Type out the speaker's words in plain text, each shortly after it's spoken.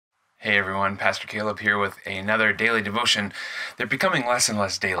Hey everyone, Pastor Caleb here with another daily devotion. They're becoming less and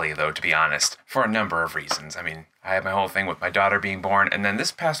less daily though, to be honest, for a number of reasons. I had my whole thing with my daughter being born, and then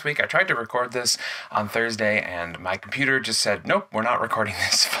this past week I tried to record this on Thursday and my computer just said, nope, we're not recording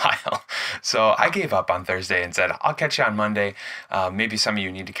this file. So I gave up on Thursday and said, I'll catch you on Monday. Maybe some of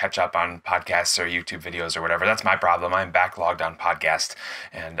you need to catch up on podcasts or YouTube videos or whatever. That's my problem. I'm backlogged on podcasts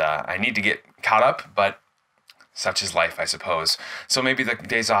and I need to get caught up, but such is life, I suppose. So maybe the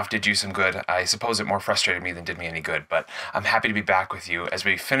days off did you some good. I suppose it more frustrated me than did me any good, but I'm happy to be back with you as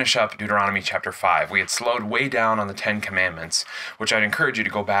we finish up Deuteronomy chapter 5. We had slowed way down on the 10 Commandments, which I'd encourage you to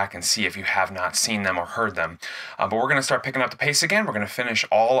go back and see if you have not seen them or heard them. But we're going to start picking up the pace again. We're going to finish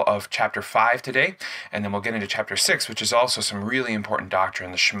all of chapter 5 today, and then we'll get into chapter 6, which is also some really important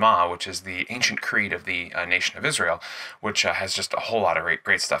doctrine, the Shema, which is the ancient creed of the nation of Israel, which has just a whole lot of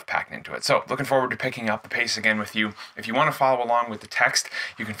great stuff packed into it. So looking forward to picking up the pace again with you. If you want to follow along with the text,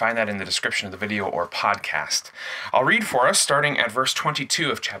 you can find that in the description of the video or podcast. I'll read for us starting at verse 22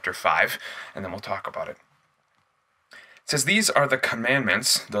 of chapter 5, and then we'll talk about it. It says, "These are the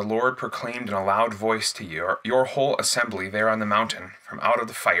commandments the Lord proclaimed in a loud voice to your whole assembly there on the mountain, from out of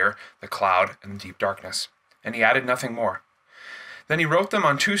the fire, the cloud, and the deep darkness." And he added nothing more. Then he wrote them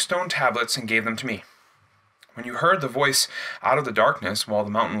on 2 stone tablets and gave them to me. When you heard the voice out of the darkness while the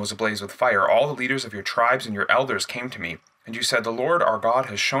mountain was ablaze with fire, all the leaders of your tribes and your elders came to me, and you said, "The Lord our God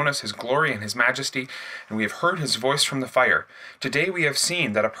has shown us his glory and his majesty, and we have heard his voice from the fire. Today we have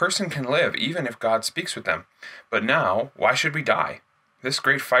seen that a person can live even if God speaks with them. But now, why should we die? This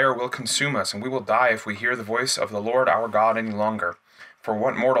great fire will consume us, and we will die if we hear the voice of the Lord our God any longer. For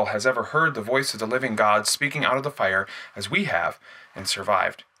what mortal has ever heard the voice of the living God speaking out of the fire as we have, and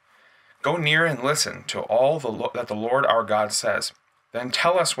survived? Go near and listen to all that the Lord our God says. Then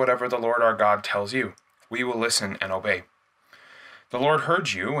tell us whatever the Lord our God tells you. We will listen and obey. The Lord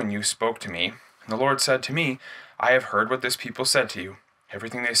heard you when you spoke to me, and the Lord said to me, I have heard what this people said to you.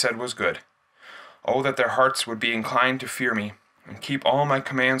 Everything they said was good. Oh, that their hearts would be inclined to fear me, and keep all my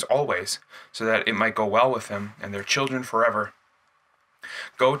commands always, so that it might go well with them and their children forever.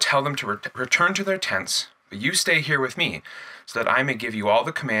 Go tell them to return to their tents, but you stay here with me, so that I may give you all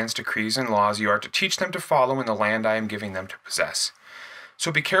the commands, decrees, and laws you are to teach them to follow in the land I am giving them to possess.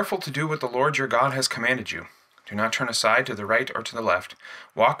 So be careful to do what the Lord your God has commanded you. Do not turn aside to the right or to the left.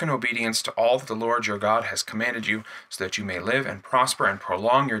 Walk in obedience to all that the Lord your God has commanded you, so that you may live and prosper and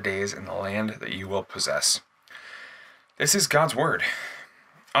prolong your days in the land that you will possess." This is God's word.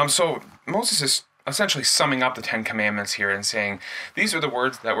 So Moses is essentially summing up the 10 Commandments here and saying, these are the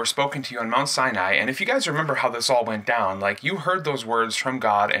words that were spoken to you on Mount Sinai, and if you guys remember how this all went down, you heard those words from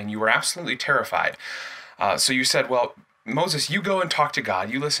God and you were absolutely terrified. So you said, well, Moses, you go and talk to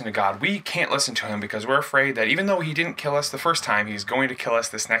God. You listen to God. We can't listen to him because we're afraid that even though he didn't kill us the first time, he's going to kill us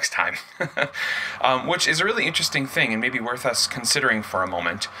this next time. Which is a really interesting thing and maybe worth us considering for a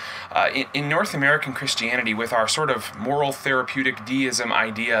moment. In North American Christianity, with our sort of moral therapeutic deism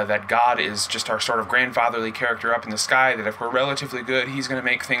idea that God is just our sort of grandfatherly character up in the sky, that if we're relatively good, he's going to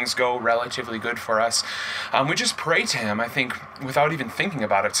make things go relatively good for us. We just pray to him, I think, without even thinking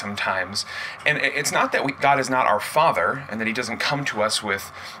about it sometimes. And it's not that God is not our father, and that he doesn't come to us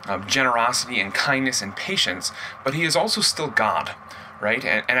with generosity and kindness and patience, but he is also still God, right?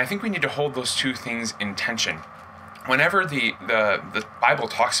 And I think we need to hold those two things in tension. Whenever the Bible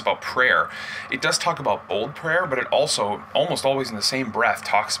talks about prayer, it does talk about bold prayer, but it also, almost always in the same breath,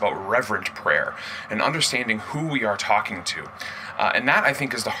 talks about reverent prayer and understanding who we are talking to. And that, I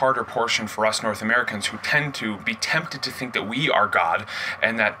think, is the harder portion for us North Americans who tend to be tempted to think that we are God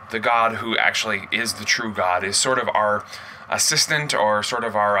and that the God who actually is the true God is sort of our assistant or sort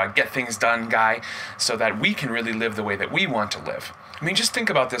of our get things done guy so that we can really live the way that we want to live. Just think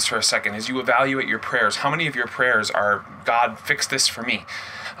about this for a second as you evaluate your prayers. How many of your prayers are, God, fix this for me?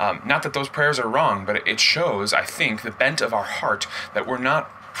 Not that those prayers are wrong, but it shows, I think, the bent of our heart that we're not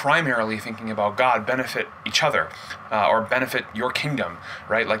primarily thinking about God benefit each other or benefit your kingdom,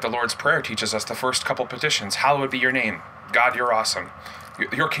 right? Like the Lord's Prayer teaches us the first couple petitions. Hallowed be your name. God, you're awesome.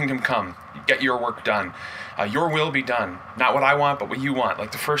 Your kingdom come. Get your work done. Your will be done. Not what I want, but what you want.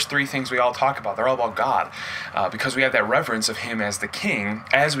 Like the first 3 things we all talk about, they're all about God because we have that reverence of him as the king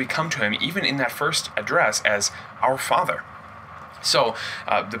as we come to him, even in that first address as our Father. So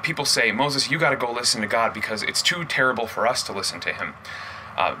the people say, Moses, you got to go listen to God because it's too terrible for us to listen to him.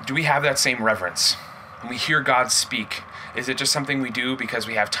 Do we have that same reverence? When we hear God speak, is it just something we do because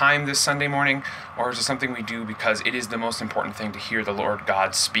we have time this Sunday morning, or is it something we do because it is the most important thing to hear the Lord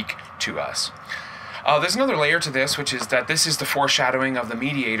God speak to us? There's another layer to this, which is that this is the foreshadowing of the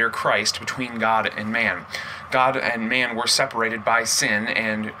mediator, Christ, between God and man. God and man were separated by sin,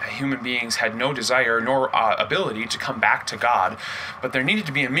 and human beings had no desire nor ability to come back to God, but there needed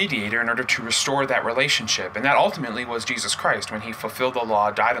to be a mediator in order to restore that relationship, and that ultimately was Jesus Christ when he fulfilled the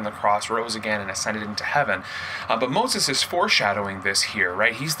law, died on the cross, rose again, and ascended into heaven. But Moses is foreshadowing this here,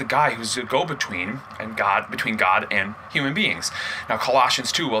 right? He's the guy who's the go-between between God and human beings. Now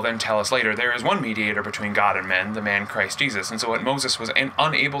Colossians 2 will then tell us later there is one mediator between God and men, the man Christ Jesus. And so what Moses was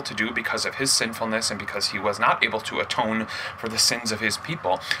unable to do because of his sinfulness and because he was not able to atone for the sins of his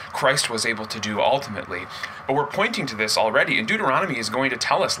people, Christ was able to do ultimately. But we're pointing to this already, and Deuteronomy is going to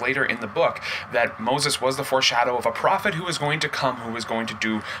tell us later in the book that Moses was the foreshadow of a prophet who was going to come, who was going to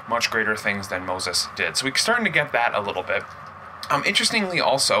do much greater things than Moses did. So we're starting to get that a little bit. Interestingly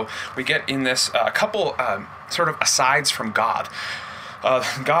also, we get in this a couple sort of asides from God.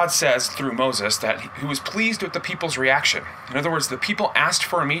 God says through Moses that he was pleased with the people's reaction. In other words, the people asked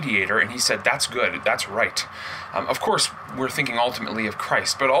for a mediator, and he said, that's good, that's right. Of course, we're thinking ultimately of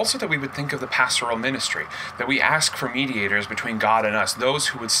Christ, but also that we would think of the pastoral ministry, that we ask for mediators between God and us, those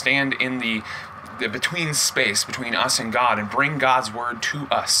who would stand in the between space between us and God and bring God's word to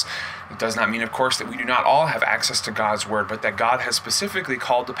us. It does not mean, of course, that we do not all have access to God's word, but that God has specifically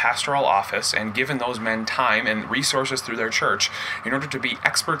called the pastoral office and given those men time and resources through their church in order to be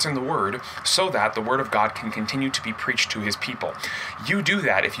experts in the word so that the word of God can continue to be preached to his people. You do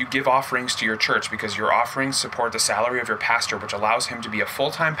that if you give offerings to your church because your offerings support the salary of your pastor, which allows him to be a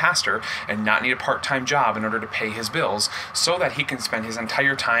full-time pastor and not need a part-time job in order to pay his bills so that he can spend his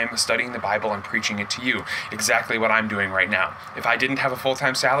entire time studying the Bible and preaching it to you. Exactly what I'm doing right now. If I didn't have a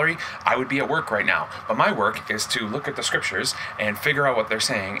full-time salary, I would be at work right now. But my work is to look at the scriptures and figure out what they're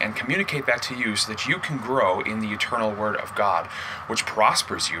saying and communicate that to you so that you can grow in the eternal word of God, which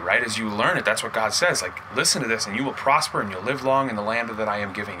prospers you, right? As you learn it, that's what God says. Like, listen to this and you will prosper and you'll live long in the land that I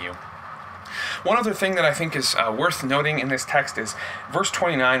am giving you. One other thing that I think is worth noting in this text is verse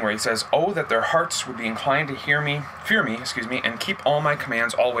 29 where he says, "Oh, that their hearts would be inclined to fear me, and keep all my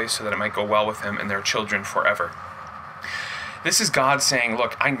commands always so that it might go well with them and their children forever." This is God saying,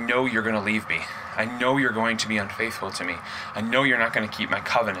 look, I know you're going to leave me. I know you're going to be unfaithful to me. I know you're not going to keep my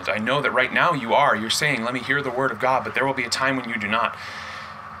covenant. I know that right now you are. You're saying, let me hear the word of God, but there will be a time when you do not.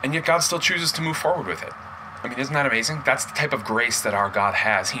 And yet God still chooses to move forward with it. I mean, isn't that amazing? That's the type of grace that our God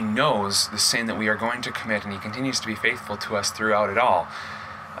has. He knows the sin that we are going to commit, and he continues to be faithful to us throughout it all.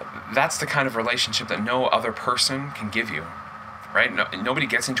 That's the kind of relationship that no other person can give you, right? Nobody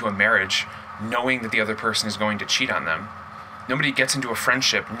gets into a marriage knowing that the other person is going to cheat on them. Nobody gets into a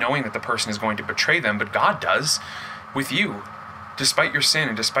friendship knowing that the person is going to betray them, but God does with you. Despite your sin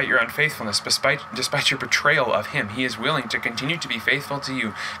and despite your unfaithfulness, despite your betrayal of him, he is willing to continue to be faithful to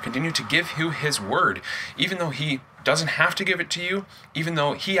you, continue to give you his word, even though he doesn't have to give it to you, even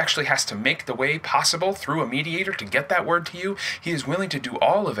though he actually has to make the way possible through a mediator to get that word to you. He is willing to do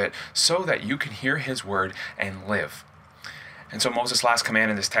all of it so that you can hear his word and live. And so Moses' last command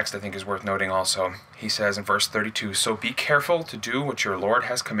in this text I think is worth noting also. He says in verse 32, "So be careful to do what your Lord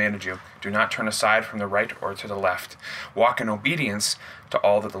has commanded you. Do not turn aside from the right or to the left. Walk in obedience to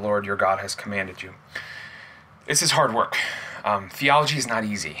all that the Lord your God has commanded you." This is hard work. Theology is not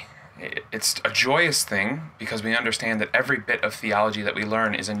easy. It's a joyous thing because we understand that every bit of theology that we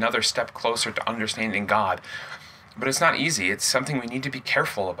learn is another step closer to understanding God. But it's not easy. It's something we need to be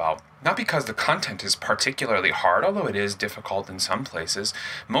careful about. Not because the content is particularly hard, although it is difficult in some places.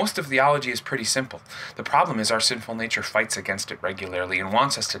 Most of theology is pretty simple. The problem is our sinful nature fights against it regularly and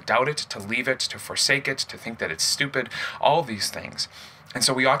wants us to doubt it, to leave it, to forsake it, to think that it's stupid, all these things. And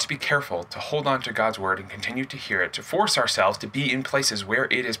so we ought to be careful to hold on to God's word and continue to hear it, to force ourselves to be in places where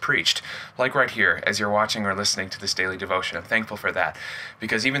it is preached, like right here as you're watching or listening to this daily devotion. I'm thankful for that,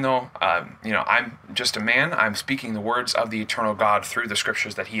 because even though I'm just a man, I'm speaking the words of the eternal God through the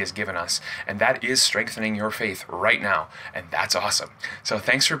scriptures that he has given us, and that is strengthening your faith right now, and that's awesome. So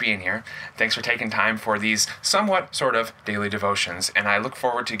thanks for being here. Thanks for taking time for these somewhat sort of daily devotions, and I look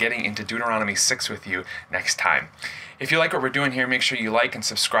forward to getting into Deuteronomy 6 with you next time. If you like what we're doing here, make sure you like and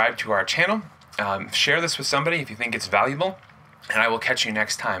subscribe to our channel. Share this with somebody if you think it's valuable, and I will catch you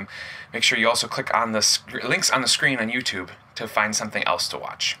next time. Make sure you also click on the links on the screen on YouTube to find something else to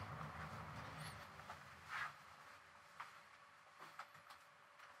watch.